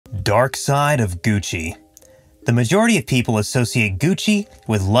Dark side of Gucci. The majority of people associate Gucci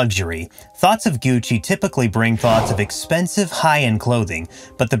with luxury. Thoughts of Gucci typically bring thoughts of expensive, high-end clothing,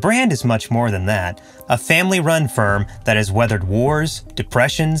 but the brand is much more than that. A family-run firm that has weathered wars,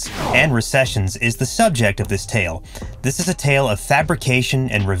 depressions, and recessions is the subject of this tale. This is a tale of fabrication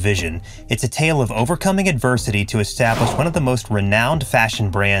and revision. It's a tale of overcoming adversity to establish one of the most renowned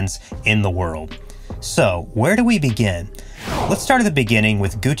fashion brands in the world. So, where do we begin? Let's start at the beginning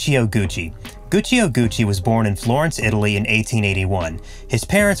with Guccio Gucci. Guccio Gucci was born in Florence, Italy in 1881. His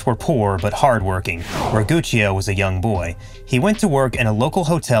parents were poor but hardworking, where Guccio was a young boy. He went to work in a local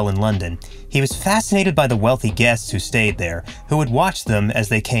hotel in London. He was fascinated by the wealthy guests who stayed there, who would watch them as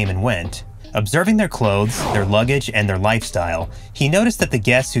they came and went. Observing their clothes, their luggage, and their lifestyle, he noticed that the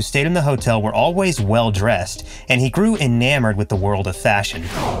guests who stayed in the hotel were always well-dressed, and he grew enamored with the world of fashion.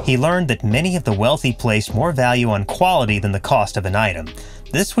 He learned that many of the wealthy placed more value on quality than the cost of an item.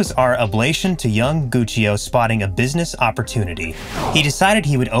 This was our oblation to young Guccio spotting a business opportunity. He decided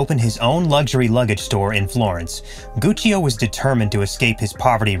he would open his own luxury luggage store in Florence. Guccio was determined to escape his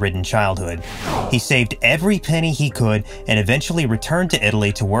poverty-ridden childhood. He saved every penny he could and eventually returned to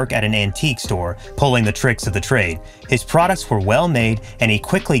Italy to work at an antique store, pulling the tricks of the trade. His products were well made, and he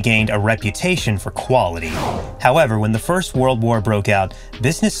quickly gained a reputation for quality. However, when the First World War broke out,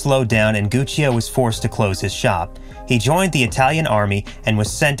 business slowed down and Guccio was forced to close his shop. He joined the Italian army and was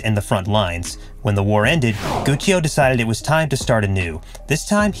sent in the front lines. When the war ended, Guccio decided it was time to start anew. This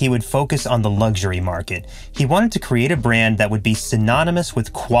time, he would focus on the luxury market. He wanted to create a brand that would be synonymous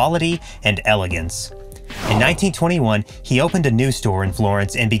with quality and elegance. In 1921, he opened a new store in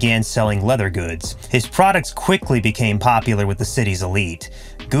Florence and began selling leather goods. His products quickly became popular with the city's elite.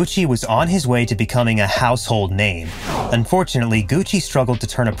 Gucci was on his way to becoming a household name. Unfortunately, Gucci struggled to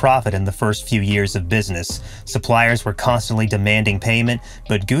turn a profit in the first few years of business. Suppliers were constantly demanding payment,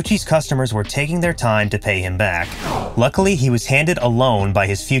 but Gucci's customers were taking their time to pay him back. Luckily, he was handed a loan by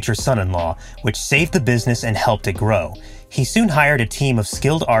his future son-in-law, which saved the business and helped it grow. He soon hired a team of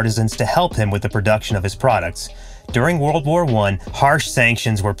skilled artisans to help him with the production of his products. During World War I, harsh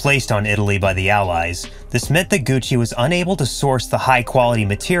sanctions were placed on Italy by the Allies. This meant that Gucci was unable to source the high-quality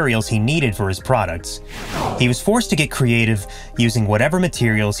materials he needed for his products. He was forced to get creative, using whatever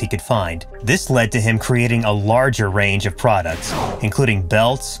materials he could find. This led to him creating a larger range of products, including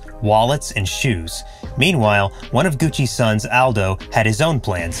belts, wallets, and shoes. Meanwhile, one of Gucci's sons, Aldo, had his own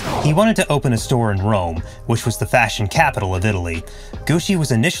plans. He wanted to open a store in Rome, which was the fashion capital of Italy. Gucci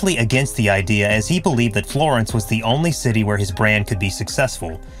was initially against the idea as he believed that Florence was the only city where his brand could be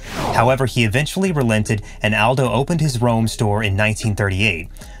successful. However, he eventually relented and Aldo opened his Rome store in 1938.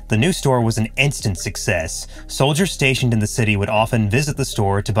 The new store was an instant success. Soldiers stationed in the city would often visit the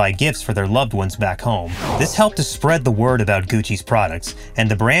store to buy gifts for their loved ones back home. This helped to spread the word about Gucci's products,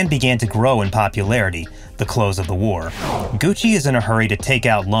 and the brand began to grow in popularity. The close of the war. Gucci is in a hurry to take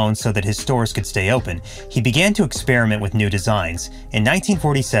out loans so that his stores could stay open. He began to experiment with new designs. In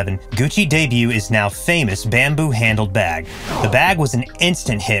 1947, Gucci debuted his now famous bamboo-handled bag. The bag was an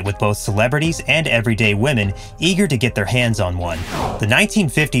instant hit with both celebrities and everyday women eager to get their hands on one. The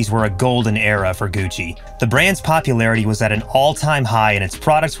 1950s were a golden era for Gucci. The brand's popularity was at an all-time high and its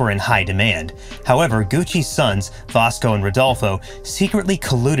products were in high demand. However, Gucci's sons, Vasco and Rodolfo, secretly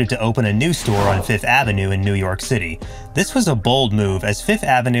colluded to open a new store on Fifth Avenue in New York City. This was a bold move as Fifth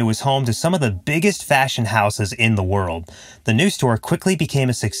Avenue was home to some of the biggest fashion houses in the world. The new store quickly became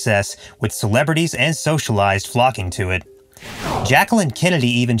a success, with celebrities and socialites flocking to it. Jacqueline Kennedy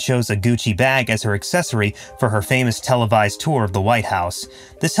even chose a Gucci bag as her accessory for her famous televised tour of the White House.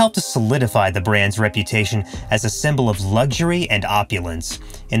 This helped to solidify the brand's reputation as a symbol of luxury and opulence.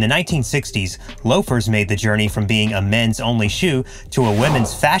 In the 1960s, loafers made the journey from being a men's-only shoe to a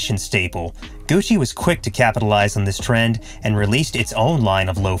women's fashion staple. Gucci was quick to capitalize on this trend and released its own line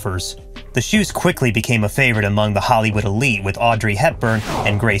of loafers. The shoes quickly became a favorite among the Hollywood elite, with Audrey Hepburn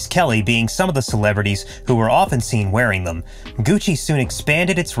and Grace Kelly being some of the celebrities who were often seen wearing them. Gucci soon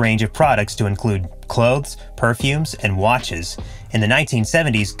expanded its range of products to include clothes, perfumes, and watches. In the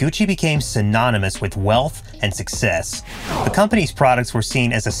 1970s, Gucci became synonymous with wealth and success. The company's products were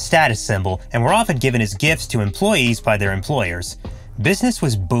seen as a status symbol and were often given as gifts to employees by their employers. Business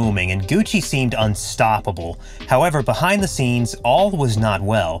was booming and Gucci seemed unstoppable. However, behind the scenes, all was not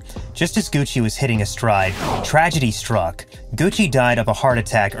well. Just as Gucci was hitting a stride, tragedy struck. Gucci died of a heart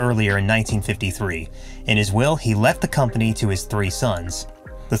attack earlier in 1953. In his will, he left the company to his 3 sons.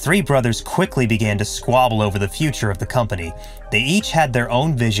 The three brothers quickly began to squabble over the future of the company. They each had their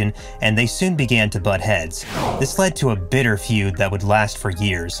own vision, and they soon began to butt heads. This led to a bitter feud that would last for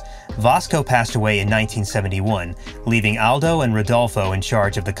years. Vasco passed away in 1971, leaving Aldo and Rodolfo in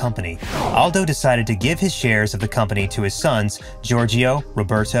charge of the company. Aldo decided to give his shares of the company to his sons, Giorgio,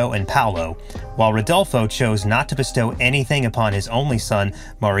 Roberto, and Paolo, while Rodolfo chose not to bestow anything upon his only son,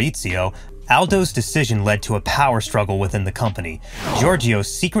 Maurizio. Aldo's decision led to a power struggle within the company. Giorgio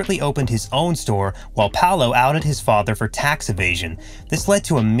secretly opened his own store, while Paolo outed his father for tax evasion. This led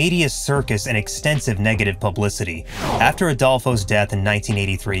to a media circus and extensive negative publicity. After Rodolfo's death in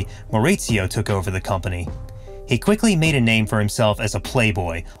 1983, Maurizio took over the company. He quickly made a name for himself as a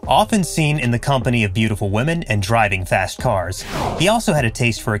playboy, often seen in the company of beautiful women and driving fast cars. He also had a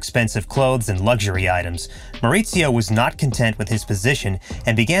taste for expensive clothes and luxury items. Maurizio was not content with his position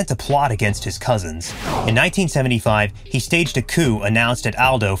and began to plot against his cousins. In 1975, he staged a coup announced at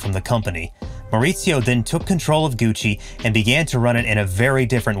Aldo from the company. Maurizio then took control of Gucci and began to run it in a very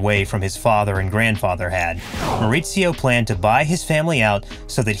different way from his father and grandfather had. Maurizio planned to buy his family out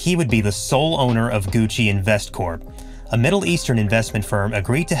so that he would be the sole owner of Gucci Invest Corp. A Middle Eastern investment firm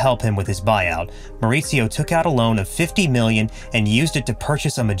agreed to help him with his buyout. Maurizio took out a loan of $50 million and used it to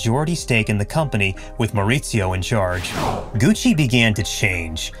purchase a majority stake in the company, with Maurizio in charge. Gucci began to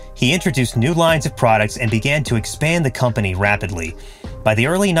change. He introduced new lines of products and began to expand the company rapidly. By the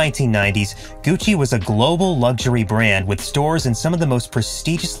early 1990s, Gucci was a global luxury brand with stores in some of the most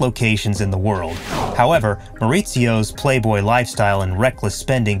prestigious locations in the world. However, Maurizio's playboy lifestyle and reckless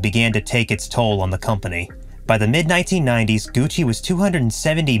spending began to take its toll on the company. By the mid-1990s, Gucci was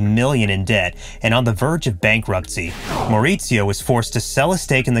 $270 million in debt and on the verge of bankruptcy. Maurizio was forced to sell a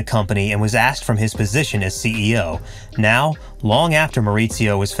stake in the company and was asked from his position as CEO. Now, long after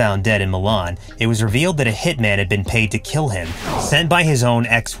Maurizio was found dead in Milan, it was revealed that a hitman had been paid to kill him, sent by his own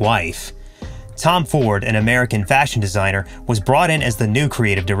ex-wife. Tom Ford, an American fashion designer, was brought in as the new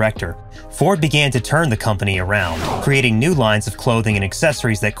creative director. Ford began to turn the company around, creating new lines of clothing and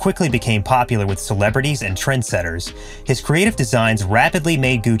accessories that quickly became popular with celebrities and trendsetters. His creative designs rapidly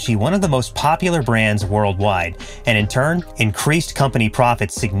made Gucci one of the most popular brands worldwide, and in turn, increased company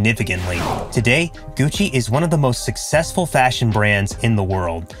profits significantly. Today, Gucci is one of the most successful fashion brands in the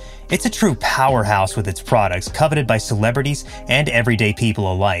world. It's a true powerhouse with its products, coveted by celebrities and everyday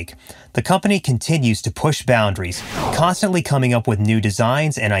people alike. The company continues to push boundaries, constantly coming up with new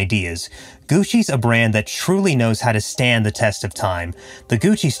designs and ideas. Gucci's a brand that truly knows how to stand the test of time. The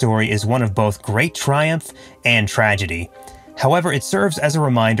Gucci story is one of both great triumph and tragedy. However, it serves as a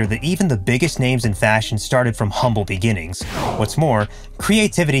reminder that even the biggest names in fashion started from humble beginnings. What's more,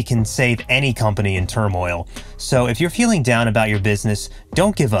 creativity can save any company in turmoil. So if you're feeling down about your business,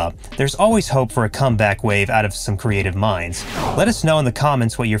 don't give up. There's always hope for a comeback wave out of some creative minds. Let us know in the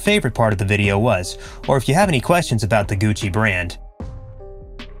comments what your favorite part of the video was, or if you have any questions about the Gucci brand.